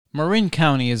Marin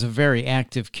County is a very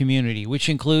active community, which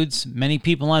includes many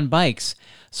people on bikes.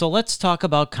 So let's talk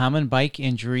about common bike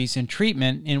injuries and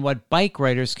treatment and what bike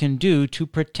riders can do to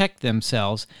protect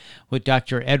themselves with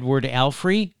Dr. Edward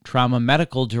Alfrey, Trauma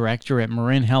Medical Director at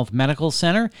Marin Health Medical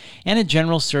Center and a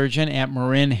General Surgeon at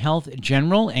Marin Health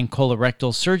General and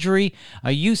Colorectal Surgery,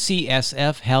 a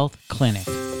UCSF Health Clinic.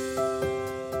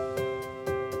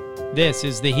 This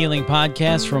is the Healing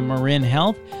Podcast from Marin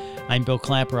Health. I'm Bill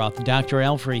Klaproth. Dr.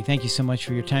 Alfrey, thank you so much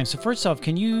for your time. So first off,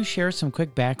 can you share some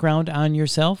quick background on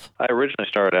yourself? I originally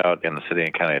started out in the city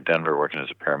and county of Denver working as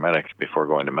a paramedic before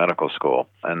going to medical school.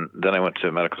 And then I went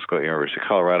to medical school at the University of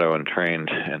Colorado and trained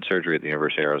in surgery at the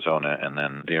University of Arizona and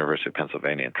then the University of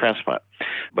Pennsylvania in transplant.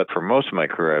 But for most of my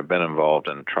career, I've been involved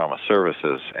in trauma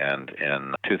services. And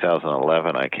in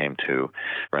 2011, I came to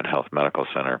Marin Health Medical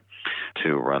Center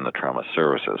to run the trauma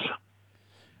services.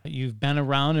 You've been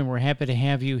around, and we're happy to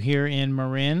have you here in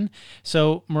Marin.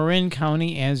 So Marin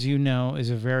County, as you know, is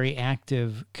a very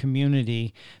active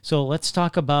community. So let's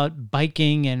talk about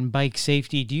biking and bike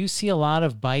safety. Do you see a lot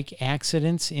of bike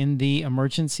accidents in the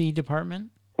emergency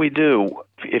department? We do.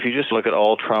 If you just look at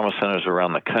all trauma centers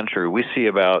around the country, we see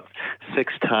about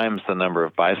 6 times the number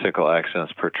of bicycle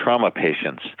accidents per trauma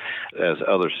patients as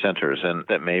other centers. And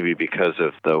that may be because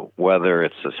of the weather.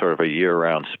 It's a sort of a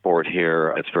year-round sport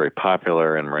here. It's very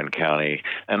popular in Marin County.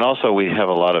 And also we have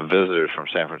a lot of visitors from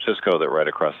San Francisco that ride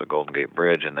across the Golden Gate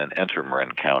Bridge and then enter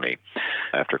Marin County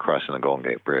after crossing the Golden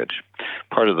Gate Bridge.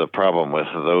 Part of the problem with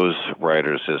those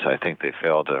riders is I think they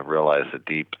fail to realize the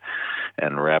deep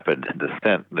and rapid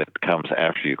descent that comes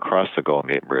after you cross the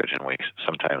Golden Gate Bridge, and we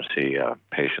sometimes see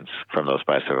patients from those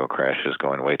bicycle crashes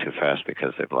going way too fast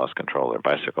because they've lost control of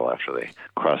their bicycle after they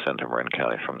cross into Marin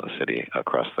County from the city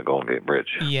across the Golden Gate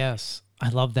Bridge. Yes, I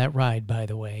love that ride, by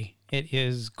the way. It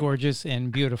is gorgeous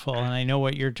and beautiful, and I know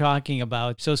what you're talking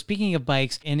about. So speaking of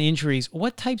bikes and injuries,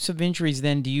 what types of injuries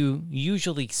then do you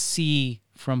usually see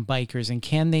from bikers, and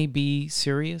can they be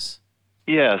serious?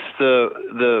 Yes,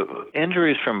 the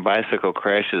injuries from bicycle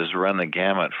crashes run the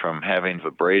gamut from having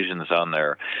abrasions on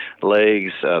their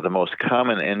legs. The most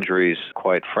common injuries,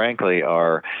 quite frankly,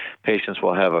 are patients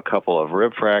will have a couple of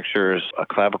rib fractures, a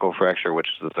clavicle fracture, which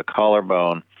is the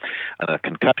collarbone, and a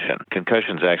concussion.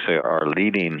 Concussions actually are a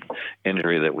leading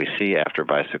injury that we see after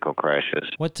bicycle crashes.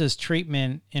 What does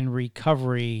treatment and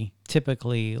recovery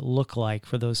typically look like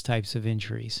for those types of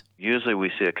injuries? Usually we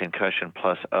see a concussion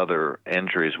plus other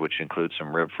injuries, which include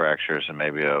some rib fractures and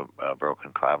maybe a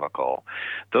broken clavicle.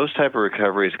 Those type of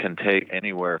recoveries can take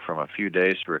anywhere from a few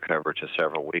days to recover to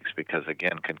several weeks because,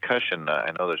 again, concussion,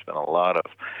 I know there's been a lot of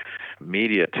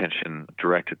media attention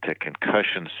directed to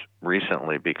concussions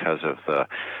recently because of the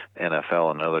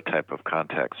NFL and other type of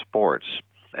contact sports.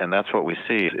 And that's what we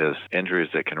see is injuries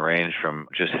that can range from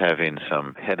just having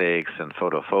some headaches and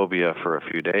photophobia for a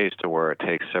few days to where it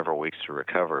takes several weeks to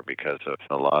recover because of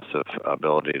the loss of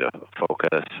ability to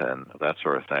focus and that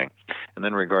sort of thing. And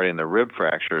then regarding the rib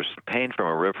fractures, pain from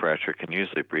a rib fracture can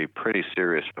usually be pretty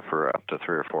serious for up to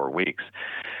 3 or 4 weeks.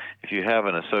 If you have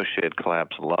an associated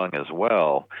collapsed lung as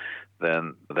well,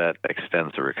 then that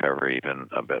extends the recovery even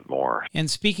a bit more. And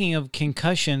speaking of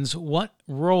concussions, what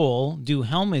role do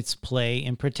helmets play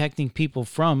in protecting people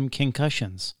from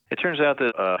concussions? It turns out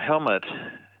that a helmet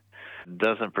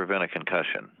doesn't prevent a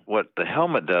concussion. What the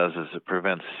helmet does is it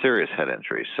prevents serious head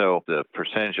injuries. So the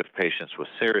percentage of patients with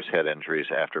serious head injuries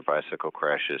after bicycle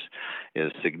crashes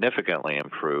is significantly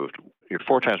improved. You're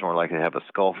 4 times more likely to have a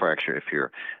skull fracture if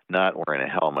you're not wearing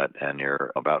a helmet, and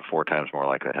you're about 4 times more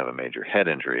likely to have a major head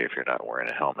injury if you're not wearing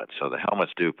a helmet. So the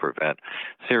helmets do prevent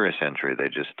serious injury. They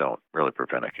just don't really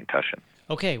prevent a concussion.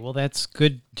 Okay, well, that's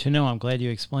good to know. I'm glad you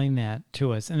explained that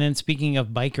to us. And then speaking of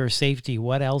biker safety,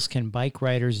 what else can bike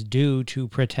riders do to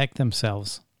protect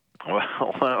themselves? Well,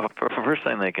 the first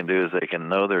thing they can do is they can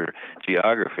know their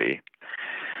geography.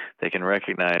 They can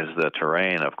recognize the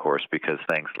terrain, of course, because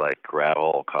things like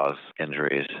gravel cause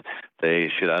injuries.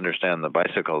 They should understand the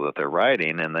bicycle that they're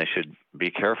riding, and they should be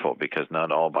careful because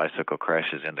not all bicycle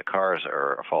crashes into cars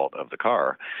are a fault of the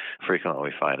car. Frequently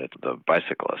we find it's the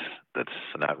bicyclist that's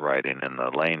not riding in the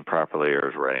lane properly or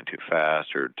is riding too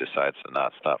fast or decides to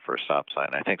not stop for a stop sign.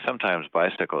 I think sometimes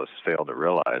bicyclists fail to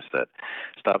realize that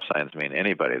stop signs mean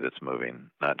anybody that's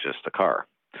moving, not just a car.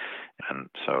 And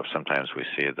so sometimes we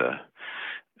see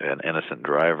an innocent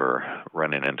driver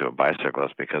running into a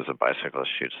bicyclist because the bicyclist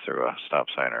shoots through a stop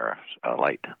sign or a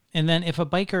light. And then if a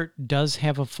biker does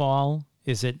have a fall,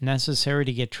 is it necessary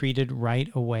to get treated right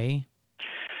away?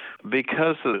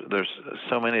 Because there's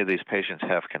so many of these patients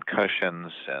have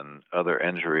concussions and other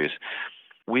injuries,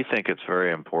 we think it's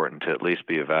very important to at least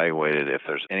be evaluated if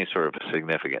there's any sort of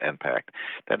significant impact.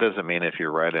 That doesn't mean if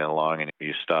you're riding along and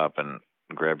you stop and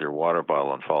grab your water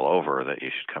bottle and fall over that you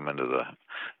should come into the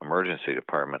emergency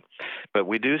department. But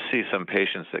we do see some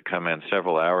patients that come in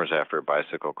several hours after a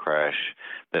bicycle crash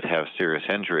that have serious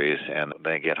injuries, and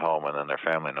they get home and then their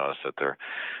family notice that they're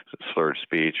slurred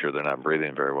speech or they're not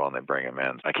breathing very well, and they bring them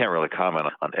in. I can't really comment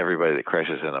on everybody that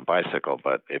crashes in a bicycle,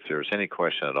 but if there's any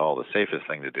question at all, the safest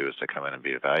thing to do is to come in and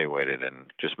be evaluated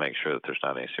and just make sure that there's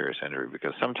not any serious injury,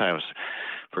 because sometimes,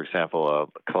 for example, a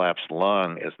collapsed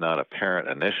lung is not apparent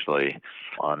initially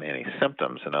on any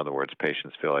symptoms. In other words,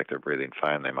 patients feel like they're breathing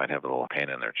fine. They might have a little pain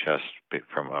in their chest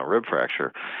from a rib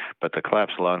fracture, but the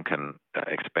collapsed lung can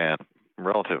expand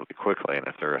relatively quickly, and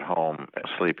if they're at home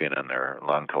sleeping and their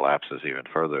lung collapses even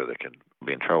further, they can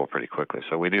be in trouble pretty quickly.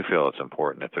 So we do feel it's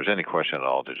important, if there's any question at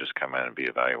all, to just come in and be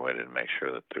evaluated and make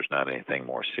sure that there's not anything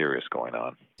more serious going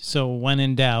on. So when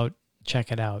in doubt,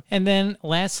 check it out. And then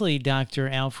lastly, Dr.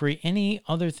 Alfrey, any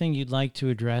other thing you'd like to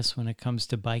address when it comes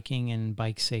to biking and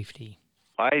bike safety?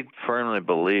 I firmly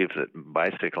believe that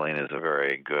bicycling is a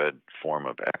very good form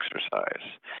of exercise.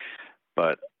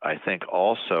 But I think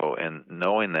also in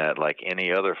knowing that, like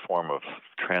any other form of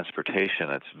transportation,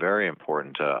 it's very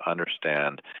important to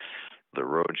understand the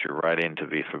roads you're riding, to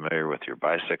be familiar with your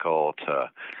bicycle, to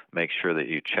make sure that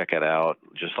you check it out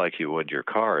just like you would your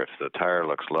car. If the tire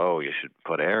looks low, you should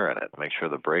put air in it. Make sure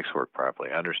the brakes work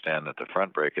properly. Understand that the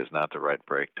front brake is not the right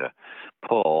brake to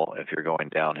pull if you're going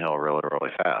downhill really,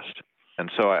 really fast. And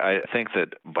so I think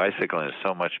that bicycling is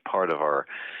so much part of our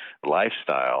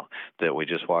lifestyle that we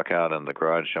just walk out in the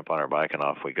garage, jump on our bike, and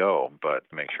off we go. But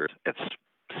make sure it's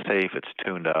safe, it's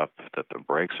tuned up, that the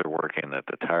brakes are working, that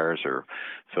the tires are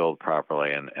filled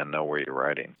properly, and know where you're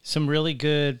riding. Some really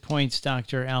good points,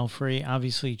 Dr. Alfrey.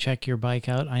 Obviously, check your bike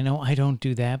out. I know I don't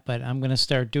do that, but I'm going to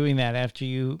start doing that after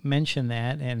you mentioned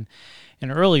that. And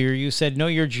earlier you said know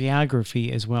your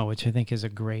geography as well, which I think is a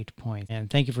great point. And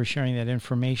thank you for sharing that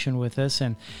information with us.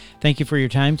 And thank you for your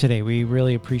time today. We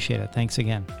really appreciate it. Thanks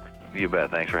again. You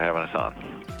bet. Thanks for having us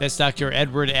on. That's Dr.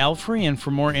 Edward Alfrey, and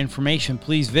for more information,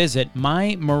 please visit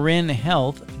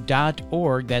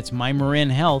mymarinhealth.org. That's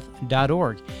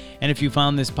mymarinhealth.org. And if you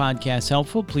found this podcast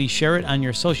helpful, please share it on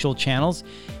your social channels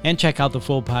and check out the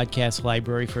full podcast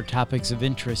library for topics of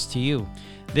interest to you.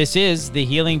 This is the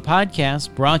Healing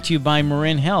Podcast, brought to you by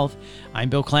Marin Health. I'm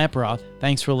Bill Klaproth.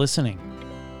 Thanks for listening.